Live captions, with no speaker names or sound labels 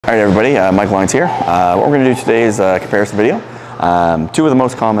All right, everybody, Mike Lyons here. What we're going to do today is a comparison video. Two of the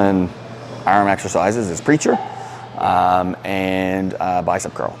most common arm exercises is preacher and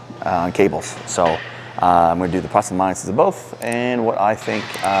bicep curl on cables. So I'm going to do the plus and minuses of both and what I think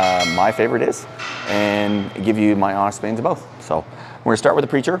my favorite is and give you my honest opinions of both. So we're going to start with the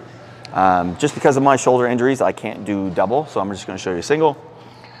preacher. Just because of my shoulder injuries, I can't do double, so I'm just going to show you single.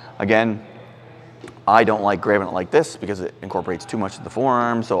 Again, I don't like grabbing it like this because it incorporates too much of the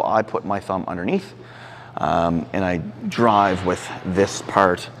forearm, so I put my thumb underneath and I drive with this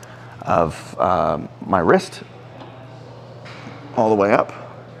part of my wrist all the way up.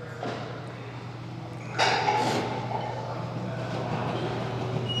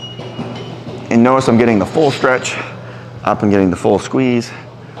 And notice I'm getting the full stretch up and getting the full squeeze.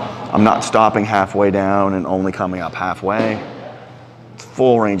 I'm not stopping halfway down and only coming up halfway.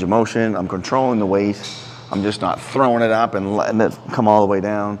 Full range of motion. I'm controlling the weight. I'm just not throwing it up and letting it come all the way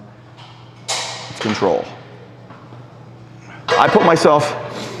down. It's control. I put myself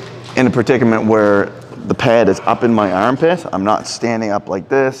in a predicament where the pad is up in my armpit. I'm not standing up like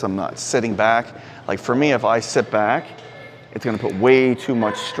this. I'm not sitting back. Like for me, if I sit back, it's gonna put way too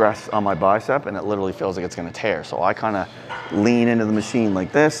much stress on my bicep and it literally feels like it's gonna tear. So I kind of lean into the machine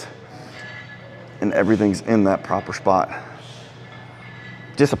like this and everything's in that proper spot.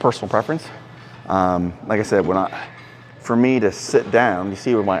 Just a personal preference. Like I said, for me to sit down, you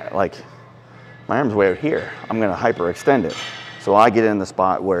see where my arm's way out here. I'm gonna hyperextend it. So I get in the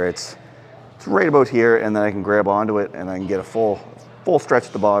spot where it's right about here and then I can grab onto it and I can get a full stretch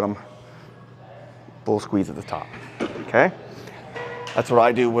at the bottom, full squeeze at the top, okay? That's what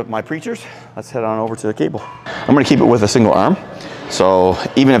I do with my preachers. Let's head on over to the cable. I'm gonna keep it with a single arm. So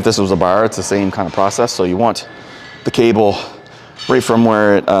even if this was a bar, it's the same kind of process. So you want the cable right from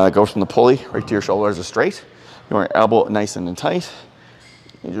where it goes from the pulley right to your shoulders is straight. You want your elbow nice and tight.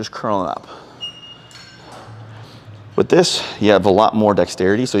 You're just curling up. With this, you have a lot more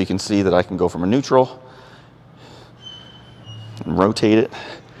dexterity, so you can see that I can go from a neutral and rotate it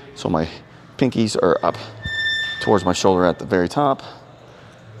so my pinkies are up towards my shoulder at the very top.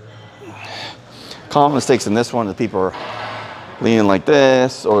 Common mistakes in this one is people are leaning like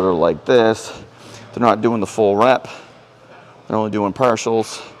this or they're like this. They're not doing the full rep. They're only doing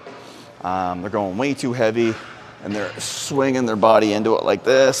partials. They're going way too heavy and they're swinging their body into it like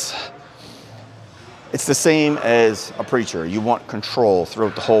this. It's the same as a preacher. You want control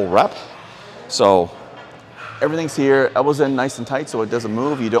throughout the whole rep. So everything's here, elbows in nice and tight so it doesn't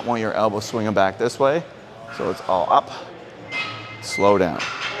move. You don't want your elbow swinging back this way. So it's all up, slow down.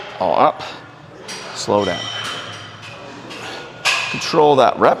 All up, slow down. Control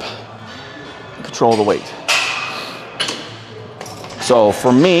that rep, control the weight. So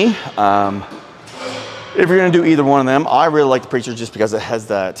for me, if you're gonna do either one of them, I really like the preacher just because it has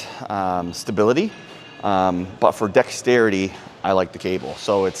that stability. But for dexterity, I like the cable.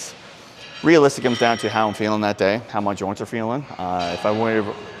 So it's realistic, comes down to how I'm feeling that day, how my joints are feeling. If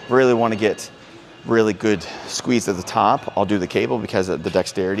I really want to get really good squeeze at the top, I'll do the cable because of the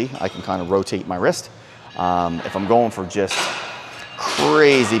dexterity. I can kind of rotate my wrist. If I'm going for just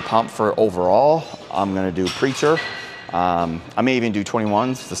crazy pump for overall, I'm gonna do preacher. I may even do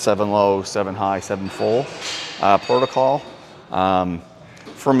 21s, the 7 low, 7 high, 7 full protocol.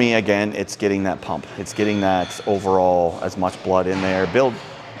 For me, again, it's getting that pump. It's getting that overall as much blood in there.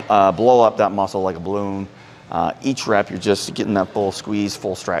 Blow up that muscle like a balloon. Each rep, you're just getting that full squeeze,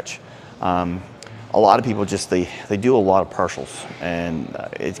 full stretch. A lot of people they do a lot of partials and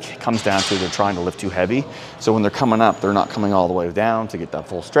it comes down to they're trying to lift too heavy. So when they're coming up, they're not coming all the way down to get that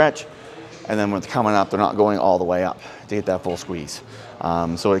full stretch. And then when they're coming up, they're not going all the way up to get that full squeeze.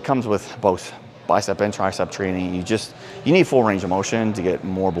 So it comes with both bicep and tricep training. You need full range of motion to get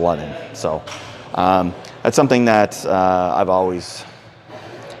more blood in. So that's something that I've always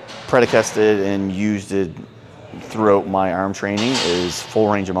predicted and used it throughout my arm training is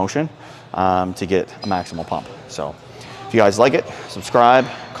full range of motion to get a maximal pump. So if you guys like it, subscribe,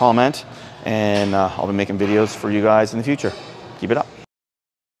 comment, and I'll be making videos for you guys in the future. Keep it up.